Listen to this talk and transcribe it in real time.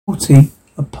Haughty,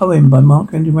 a poem by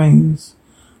Mark Andy Rains.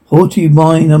 Haughty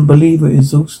wine unbeliever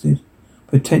exhausted.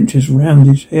 Pretentious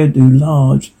roundish hairdo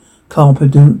large.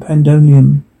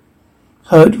 Pandonium.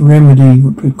 Hurt remedy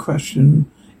percussion.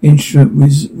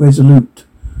 Instrument resolute.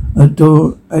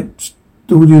 Adorium.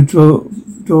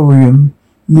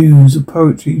 Muse of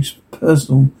poetry.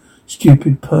 Personal.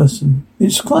 Stupid person.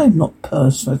 Inscribed not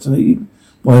purse fascinated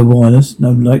by a wireless.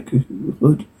 No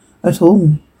likelihood at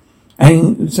all.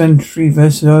 Santry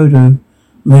Vesodo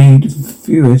made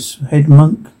furious head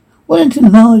monk.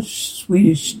 Wellington large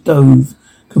Swedish stove.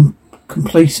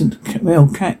 Complacent male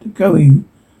cat going.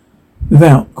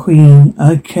 Without Queen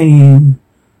Arcane.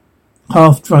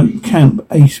 Half drunk camp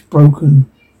ace broken.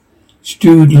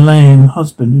 Stewed lamb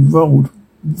husband enrolled.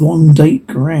 Wrong date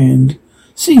grand.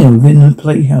 Singer within the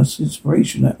playhouse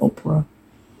inspiration at opera.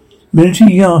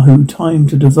 Military Yahoo time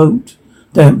to devote.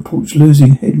 Damp porch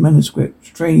losing head manuscript.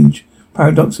 Strange.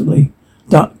 Paradoxically,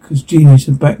 duck as genius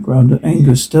of background and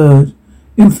anger stirred.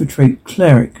 Infiltrate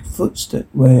cleric footstep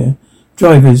wear.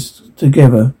 Drivers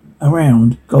together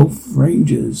around golf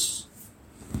rangers.